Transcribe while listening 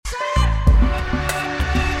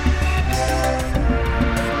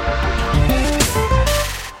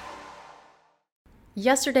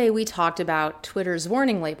Yesterday, we talked about Twitter's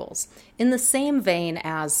warning labels. In the same vein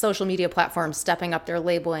as social media platforms stepping up their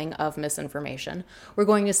labeling of misinformation, we're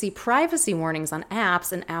going to see privacy warnings on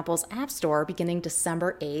apps in Apple's App Store beginning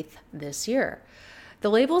December 8th this year. The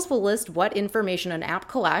labels will list what information an app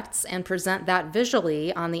collects and present that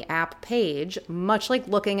visually on the app page, much like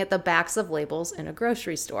looking at the backs of labels in a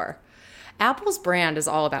grocery store. Apple's brand is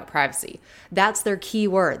all about privacy. That's their key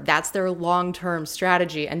word. That's their long-term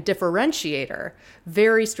strategy and differentiator.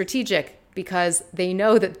 Very strategic because they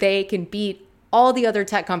know that they can beat all the other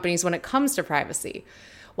tech companies when it comes to privacy.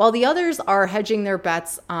 While the others are hedging their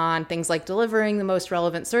bets on things like delivering the most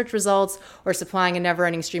relevant search results or supplying a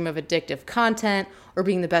never-ending stream of addictive content or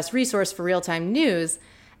being the best resource for real-time news,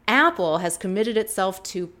 Apple has committed itself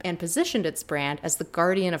to and positioned its brand as the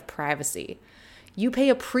guardian of privacy. You pay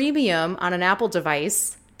a premium on an Apple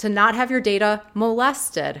device to not have your data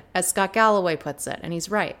molested, as Scott Galloway puts it, and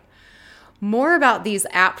he's right. More about these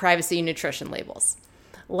app privacy nutrition labels.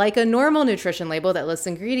 Like a normal nutrition label that lists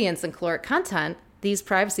ingredients and caloric content, these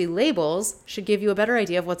privacy labels should give you a better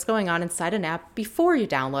idea of what's going on inside an app before you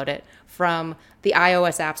download it from the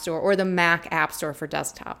iOS App Store or the Mac App Store for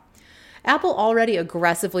desktop. Apple already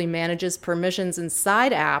aggressively manages permissions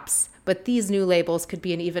inside apps, but these new labels could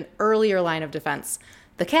be an even earlier line of defense.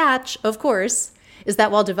 The catch, of course, is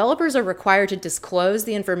that while developers are required to disclose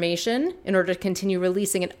the information in order to continue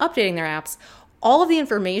releasing and updating their apps, all of the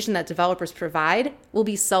information that developers provide will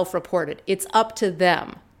be self-reported. It's up to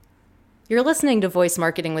them. You're listening to Voice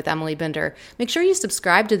Marketing with Emily Binder. Make sure you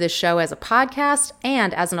subscribe to this show as a podcast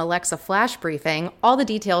and as an Alexa flash briefing. All the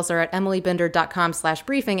details are at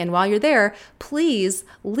emilybinder.com/briefing. And while you're there, please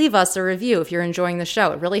leave us a review if you're enjoying the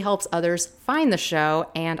show. It really helps others find the show,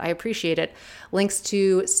 and I appreciate it. Links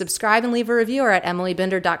to subscribe and leave a review are at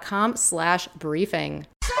emilybinder.com/briefing.